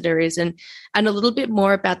ambassador is and a little bit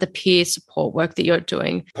more about the peer support work that you're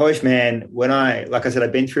doing? Polished Man, like I said,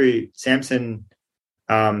 I've been through Samson,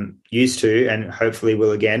 used to, and hopefully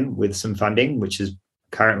will again with some funding, which is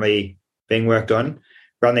currently being worked on,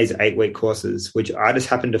 run these 8-week courses, which I just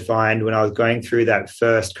happened to find when I was going through that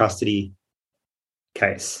first custody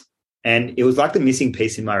case. And it was like the missing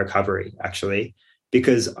piece in my recovery, actually,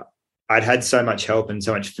 because I'd had so much help and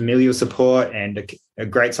so much familial support and a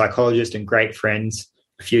great psychologist and great friends,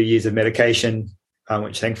 a few years of medication,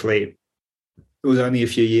 which thankfully it was only a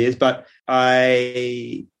few years. But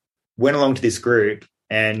I went along to this group,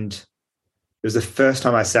 and it was the first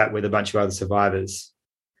time I sat with a bunch of other survivors.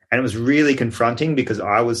 And it was really confronting because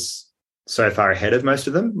I was so far ahead of most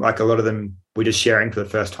of them. Like, a lot of them were just sharing for the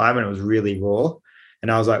first time, and it was really raw.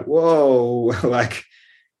 And I was like, whoa, like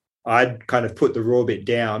I'd kind of put the raw bit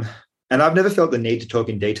down. And I've never felt the need to talk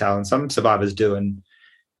in detail, and some survivors do.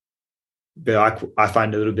 But I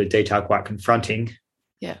find a little bit of detail quite confronting.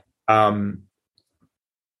 Yeah.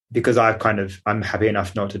 Because I'm happy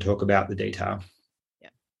enough not to talk about the detail. Yeah.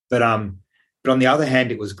 But on the other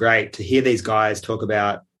hand, it was great to hear these guys talk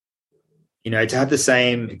about, to have the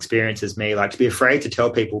same experience as me, like to be afraid to tell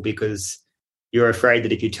people because you're afraid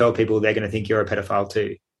that if you tell people, they're going to think you're a pedophile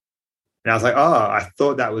too. And I was like, oh, I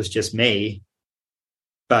thought that was just me,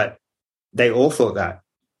 but they all thought that.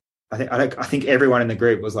 I think everyone in the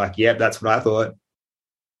group was like, yep, that's what I thought.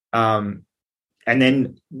 And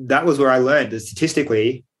then that was where I learned that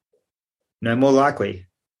statistically, no more likely.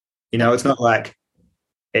 It's not like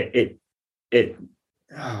there's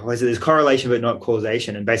correlation but not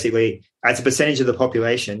causation. And basically, as a percentage of the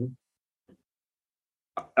population,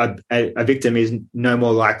 a victim is no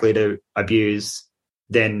more likely to abuse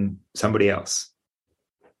than somebody else.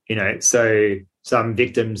 So some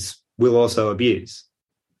victims will also abuse,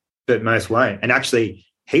 but most won't. And actually,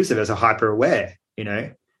 heaps of us are hyper aware.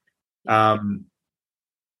 And I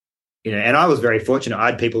was very fortunate. I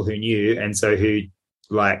had people who knew, and so who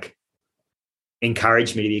like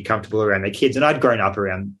encouraged me to be comfortable around their kids. And I'd grown up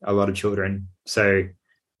around a lot of children, so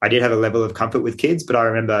I did have a level of comfort with kids. But I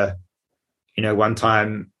remember, one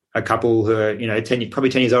time a couple who are, probably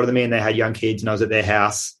 10 years older than me, and they had young kids, and I was at their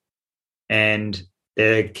house, and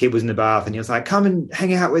their kid was in the bath, and he was like, come and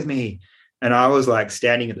hang out with me. And I was like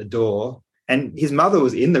standing at the door, and his mother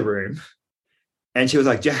was in the room, and she was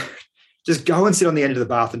like, just go and sit on the end of the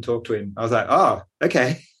bath and talk to him. I was like, oh,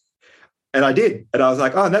 okay. And I did. And I was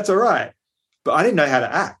like, oh, that's all right. But I didn't know how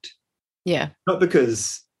to act. Yeah. Not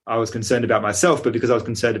because I was concerned about myself, but because I was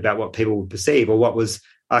concerned about what people would perceive, or what was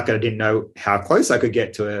like, I didn't know how close I could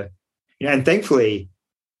get to her. And thankfully,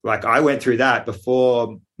 like, I went through that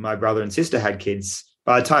before my brother and sister had kids.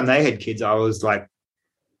 By the time they had kids, I was like,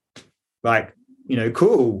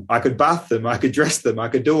 cool. I could bath them. I could dress them. I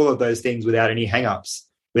could do all of those things without any hang-ups,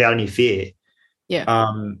 without any fear.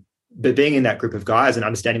 Yeah. But being in that group of guys and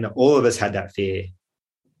understanding that all of us had that fear,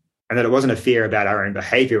 and that it wasn't a fear about our own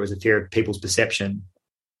behavior, it was a fear of people's perception.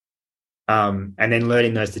 And then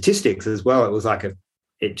learning those statistics as well, it was like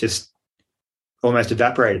it just almost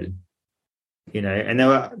evaporated, and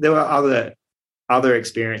there were other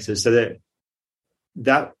experiences. So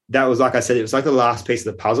that was, like I said, it was like the last piece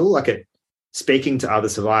of the puzzle, like speaking to other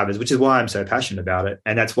survivors, which is why I'm so passionate about it.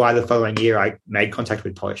 And that's why the following year I made contact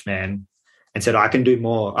with Polished Man and said, I can do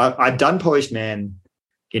more. I'd done Polished Man,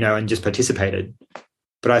 and just participated,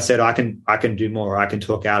 but I said, I can do more. I can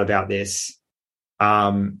talk out about this.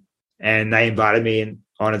 And they invited me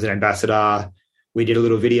on as an ambassador. We did a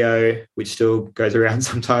little video, which still goes around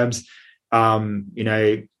sometimes.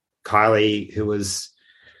 Kylie, who was,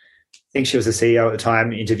 I think she was the CEO at the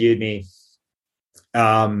time, interviewed me.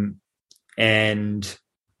 I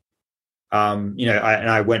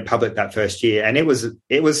went public that first year, and it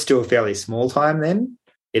was still a fairly small time then.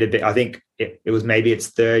 I think it was maybe its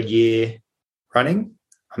third year running.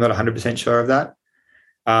 I'm not 100% sure of that.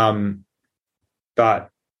 But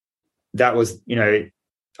that was,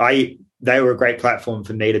 they were a great platform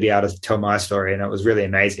for me to be able to tell my story, and it was really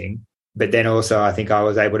amazing. But then also I think I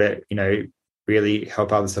was able to, really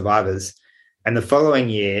help other survivors. And the following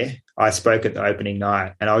year I spoke at the opening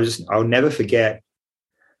night, and I'll never forget,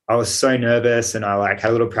 I was so nervous, and I had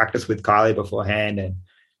a little practice with Kylie beforehand, and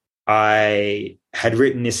I had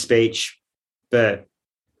written this speech, but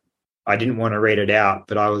I didn't want to read it out,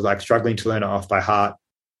 but I was struggling to learn it off by heart.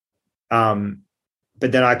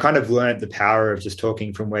 But then I kind of learned the power of just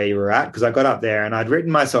talking from where you were at, because I got up there and I'd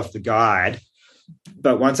written myself the guide.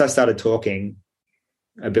 But once I started talking,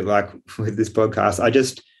 a bit like with this podcast, I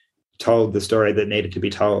just told the story that needed to be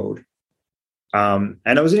told. And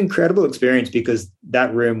it was an incredible experience because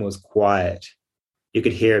that room was quiet. You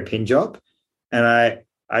could hear a pin drop. And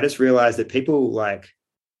I just realized that people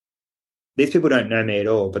these people don't know me at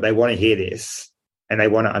all, but they want to hear this and they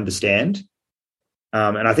want to understand.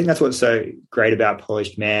 And I think that's what's so great about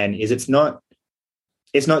Polished Man is it's not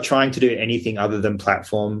trying to do anything other than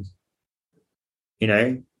platform,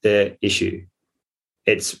 the issue.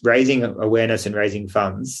 It's raising awareness and raising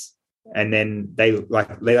funds, and then they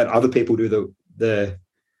let other people do the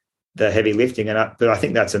heavy lifting. But I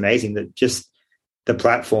think that's amazing that just the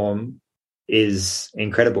platform is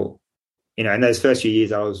incredible. In those first few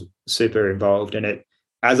years, I was super involved, and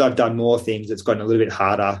as I've done more things, it's gotten a little bit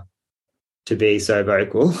harder to be so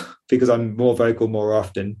vocal because I'm more vocal more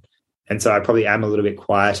often. And so I probably am a little bit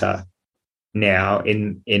quieter now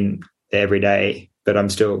in the everyday, but I'm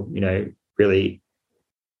still, really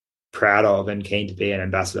proud of and keen to be an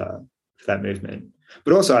ambassador for that movement.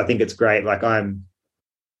 But also I think it's great. Like I'm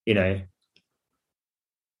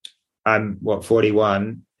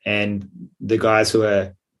 41, and the guys who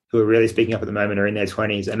are really speaking up at the moment are in their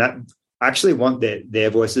 20s, and that I actually want their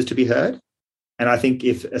voices to be heard. And I think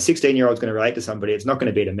if a 16-year-old is going to relate to somebody, it's not going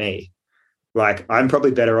to be to me. Like I'm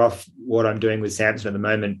probably better off what I'm doing with Samson at the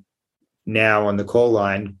moment now on the call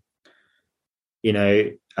line,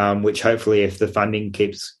 which hopefully if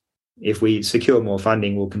we secure more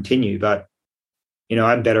funding, will continue. But,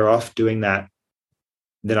 I'm better off doing that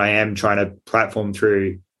than I am trying to platform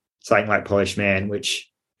through something like Polished Man, which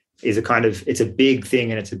is it's a big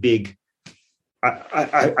thing, and it's a big,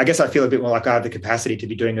 I guess I feel a bit more like I have the capacity to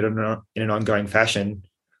be doing it in an ongoing fashion,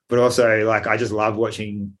 but also I just love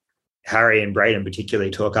watching Harry and Braden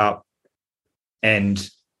particularly talk up and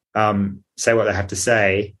say what they have to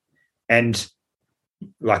say. And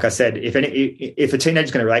like I said, if a teenager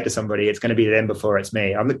is going to relate to somebody, it's going to be them before it's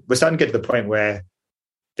me. We're starting to get to the point where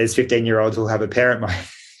there's 15-year-olds who'll have a parent my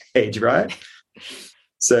age, right?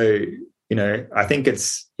 So, I think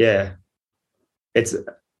it's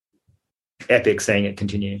epic seeing it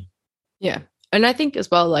continue. Yeah. And I think as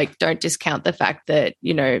well, don't discount the fact that,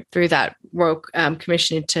 through that Royal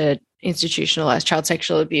Commission into Institutionalised Child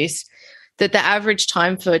Sexual Abuse, that the average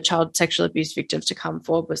time for child sexual abuse victims to come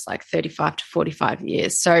forward was 35 to 45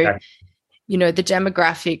 years. So, okay. The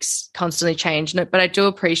demographics constantly change. But I do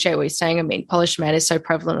appreciate what you're saying. I mean, Polished Man is so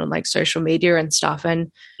prevalent on social media and stuff.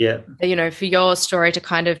 And, for your story to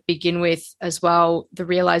kind of begin with as well, the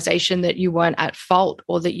realization that you weren't at fault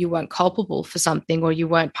or that you weren't culpable for something or you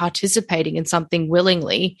weren't participating in something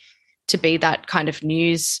willingly to be that kind of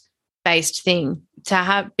news-based thing,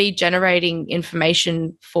 to be generating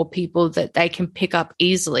information for people that they can pick up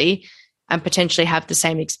easily and potentially have the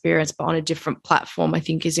same experience but on a different platform, I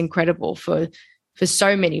think is incredible for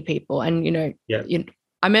so many people. And, I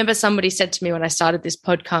remember somebody said to me when I started this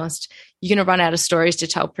podcast, you're going to run out of stories to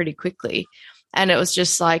tell pretty quickly. And it was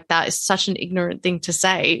just that is such an ignorant thing to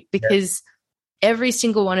say, because every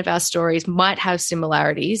single one of our stories might have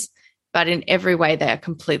similarities, but in every way they are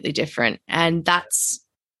completely different. And that's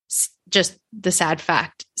just the sad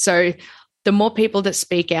fact. So the more people that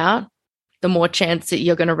speak out, the more chance that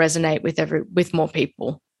you're going to resonate with more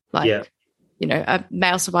people. A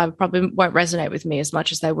male survivor probably won't resonate with me as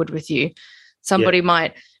much as they would with you. Somebody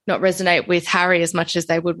might not resonate with Harry as much as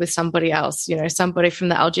they would with somebody else. Somebody from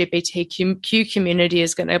the LGBTQ community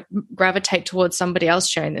is going to gravitate towards somebody else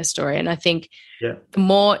sharing their story. And I think the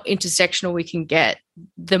more intersectional we can get,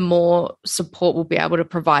 the more support we'll be able to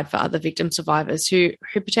provide for other victim survivors who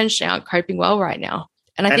potentially aren't coping well right now.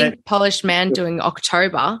 And I think Polished Man doing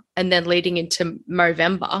October and then leading into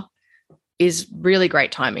November is really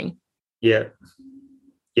great timing. Yeah.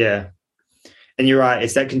 Yeah. And you're right.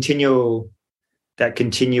 It's that continual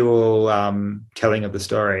telling of the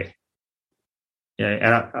story.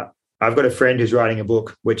 And I've got a friend who's writing a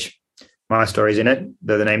book, which my story's in it,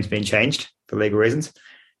 though the name's been changed for legal reasons.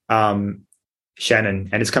 Shannon,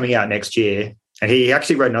 and it's coming out next year. And he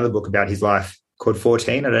actually wrote another book about his life called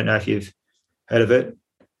 14. I don't know if you've heard of it.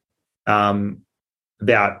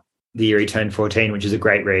 About the year he turned 14, which is a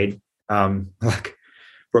great read. Brought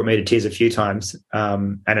me to tears a few times.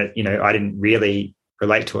 And it, I didn't really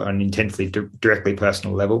relate to it on an intensely directly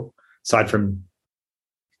personal level, aside from,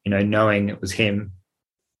 knowing it was him.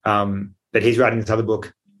 But he's writing this other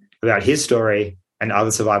book about his story and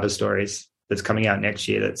other survivor stories that's coming out next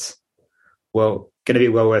year. That's going to be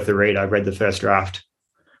well worth a read. I've read the first draft.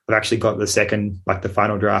 I've actually got the second, the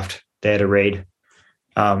final draft there to read.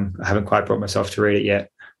 I haven't quite brought myself to read it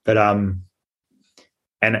yet, but and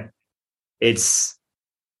it's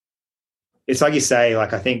like you say.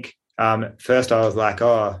 I think first I was like,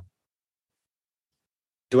 oh,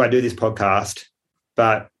 do I do this podcast?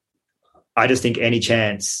 But I just think any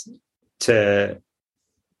chance to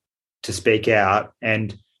speak out,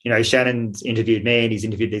 and Shannon's interviewed me and he's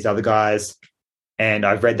interviewed these other guys, and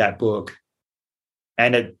I've read that book,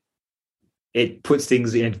 and it puts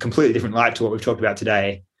things in a completely different light to what we've talked about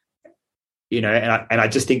today. And I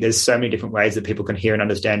just think there's so many different ways that people can hear and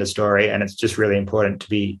understand a story, and it's just really important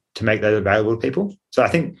to make those available to people. So I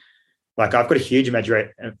think, like, I've got a huge amount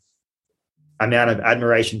of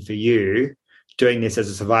admiration for you doing this as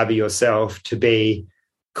a survivor yourself, to be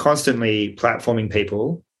constantly platforming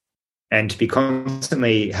people and to be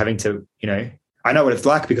constantly having to, I know what it's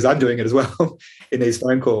like because I'm doing it as well in these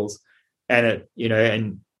phone calls, and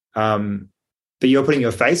but you're putting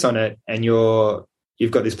your face on it, and you've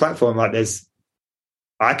got this platform. Like,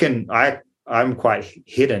 I'm quite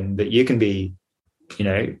hidden, but you can be,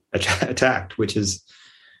 attacked, which is,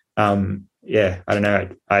 I don't know.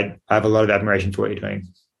 I have a lot of admiration for what you're doing.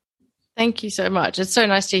 Thank you so much. It's so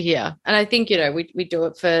nice to hear. And I think, we do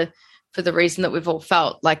it for the reason that we've all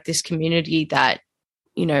felt like this community that,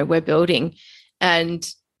 we're building. And,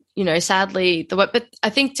 sadly, but I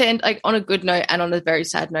think to end like on a good note and on a very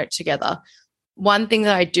sad note together, one thing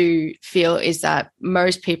that I do feel is that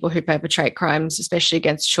most people who perpetrate crimes, especially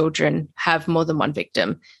against children, have more than one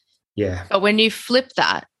victim. Yeah. But when you flip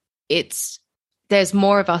that, there's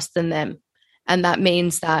more of us than them. And that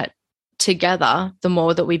means that together, the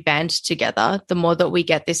more that we band together, the more that we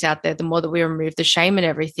get this out there, the more that we remove the shame and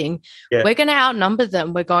everything, we're going to outnumber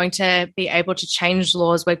them. We're going to be able to change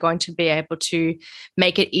laws. We're going to be able to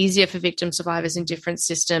make it easier for victim survivors in different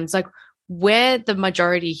systems. Like, we're the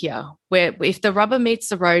majority here. Where if the rubber meets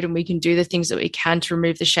the road and we can do the things that we can to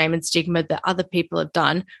remove the shame and stigma that other people have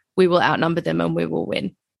done, we will outnumber them and we will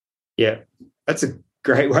win. Yeah, that's a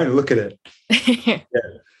great way to look at it. Yeah.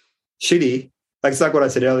 Shitty. Like, it's like what I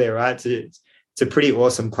said earlier, right? It's a pretty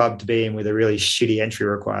awesome club to be in with a really shitty entry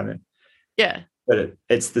requirement. Yeah. But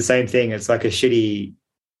it's the same thing. It's like a shitty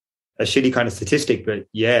kind of statistic, but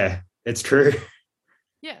yeah, it's true.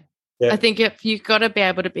 Yeah. I think you've got to be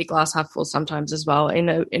able to be glass half full sometimes as well, in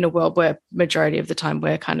a world where majority of the time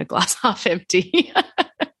we're kind of glass half empty.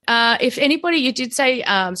 If anybody, you did say,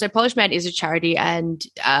 so Polished Man is a charity and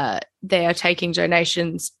they are taking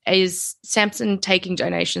donations. Is Samson taking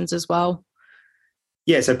donations as well?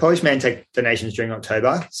 Yeah, so Polished Man take donations during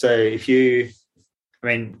October. So if you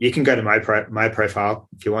can go to my profile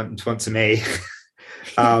if you want to sponsor me.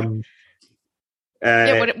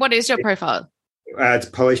 What is your profile? It's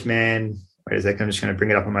Polished Man. Wait a second, I'm just going to bring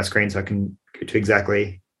it up on my screen so I can go to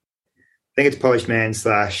exactly. I think it's Polished Man /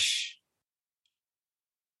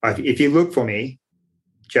 if you look for me,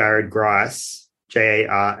 Jarrad Grice,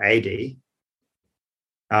 Jarad,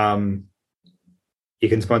 you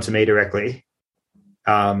can sponsor me directly.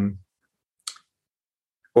 Or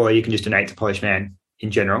you can just donate to Polished Man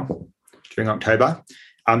in general during October.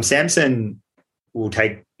 Samson will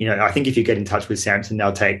take, I think if you get in touch with Samson,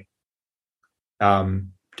 they'll take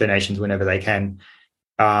donations whenever they can.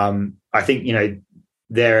 I think,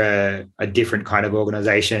 they're a different kind of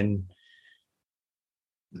organization.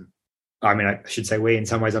 I mean, I should say we, in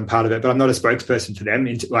some ways I'm part of it, but I'm not a spokesperson for them.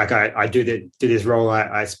 Like, I do this role.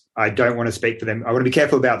 I don't want to speak for them. I want to be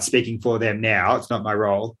careful about speaking for them now. It's not my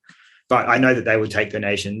role, but I know that they would take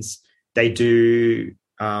donations. They do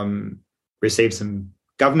receive some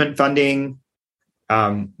government funding,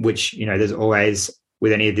 which, there's always,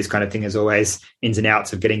 with any of this kind of thing, there's always ins and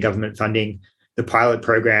outs of getting government funding. The pilot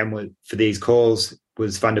program for these calls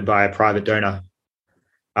was funded by a private donor.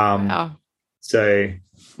 Wow. So,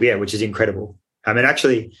 yeah, which is incredible. I mean,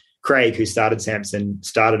 actually, Craig, who started Samson,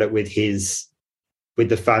 started it with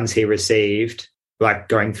the funds he received, like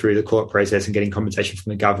going through the court process and getting compensation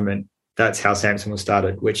from the government. That's how Samson was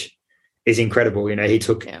started, which is incredible. He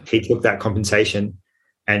took that compensation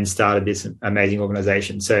and started this amazing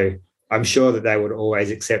organization. So I'm sure that they would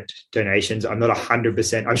always accept donations. I'm not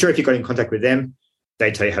 100%. I'm sure if you got in contact with them,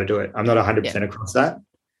 they'd tell you how to do it. I'm not 100% across that.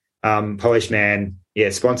 Polished Man,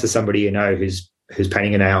 sponsor somebody who's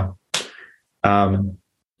painting a nail.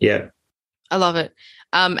 Yeah. I love it.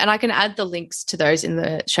 And I can add the links to those in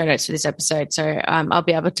the show notes for this episode. So I'll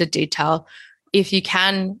be able to detail, if you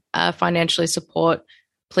can financially support,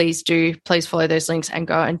 please follow those links and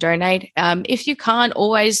go and donate. If you can't,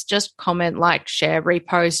 always just comment, like, share,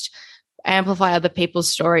 repost, amplify other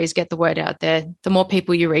people's stories, get the word out there. The more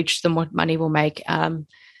people you reach, the more money we'll make. And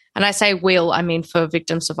I say I mean for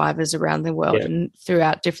victim survivors around the world and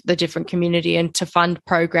throughout the different community, and to fund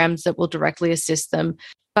programs that will directly assist them.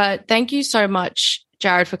 But thank you so much,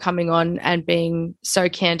 Jarrad, for coming on and being so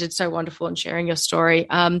candid, so wonderful, and sharing your story.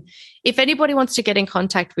 If anybody wants to get in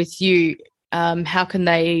contact with you, how can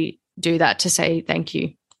they do that to say thank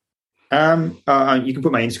you? You can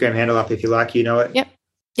put my Instagram handle up if you like. You know it. Yep.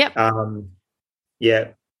 Yeah.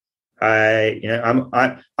 I'm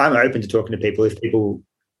open to talking to people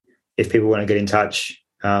if people want to get in touch.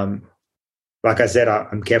 Like I said,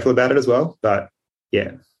 I'm careful about it as well. But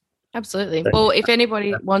yeah. Absolutely. Well, if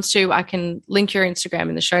anybody wants to, I can link your Instagram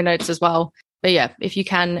in the show notes as well. But yeah, if you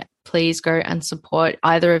can, please go and support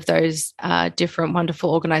either of those different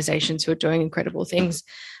wonderful organizations who are doing incredible things.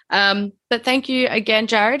 But thank you again,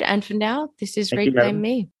 Jared. And for now, this is Reclaim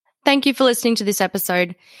Me. Thank you for listening to this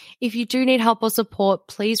episode. If you do need help or support,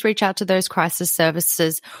 please reach out to those crisis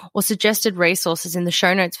services or suggested resources in the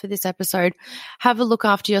show notes for this episode. Have a look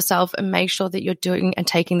after yourself and make sure that you're doing and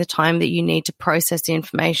taking the time that you need to process the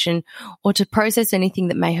information or to process anything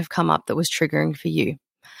that may have come up that was triggering for you.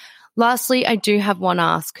 Lastly, I do have one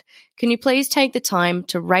ask. Can you please take the time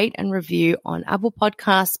to rate and review on Apple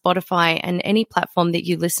Podcasts, Spotify, and any platform that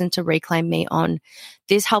you listen to Reclaim Me on?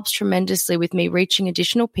 This helps tremendously with me reaching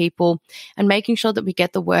additional people and making sure that we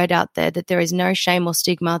get the word out there that there is no shame or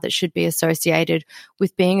stigma that should be associated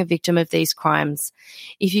with being a victim of these crimes.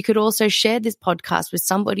 If you could also share this podcast with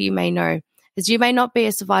somebody you may know, as you may not be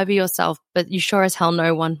a survivor yourself, but you sure as hell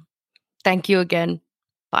know one. Thank you again.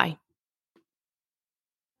 Bye.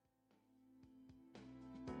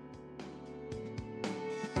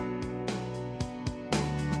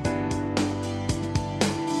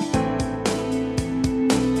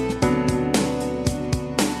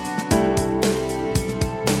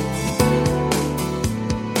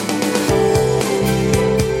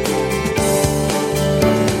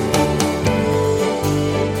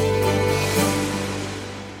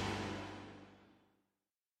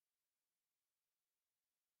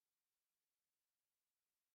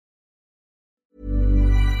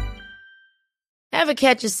 Ever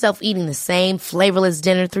catch yourself eating the same flavorless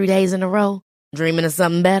dinner 3 days in a row? Dreaming of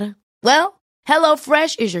something better? Well,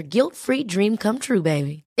 HelloFresh is your guilt-free dream come true,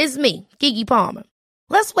 baby. It's me, Keke Palmer.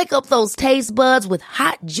 Let's wake up those taste buds with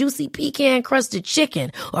hot, juicy pecan-crusted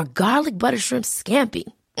chicken or garlic butter shrimp scampi.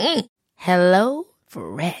 Hello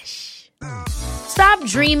Fresh. Stop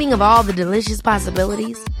dreaming of all the delicious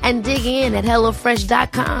possibilities and dig in at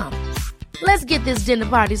HelloFresh.com. Let's get this dinner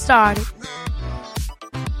party started.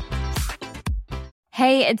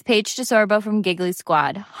 Hey, it's Paige DeSorbo from Giggly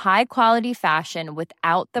Squad. High quality fashion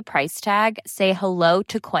without the price tag. Say hello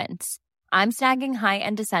to Quince. I'm snagging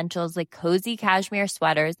high-end essentials like cozy cashmere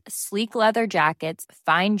sweaters, sleek leather jackets,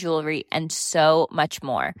 fine jewelry, and so much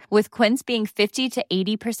more. With Quince being 50 to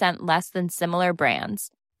 80% less than similar brands.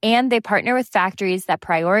 And they partner with factories that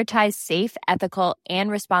prioritize safe, ethical, and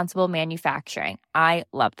responsible manufacturing. I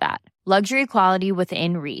love that. Luxury quality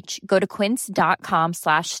within reach. Go to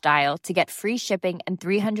quince.com/style to get free shipping and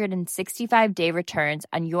 365-day returns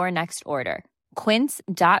on your next order.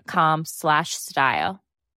 Quince.com/style.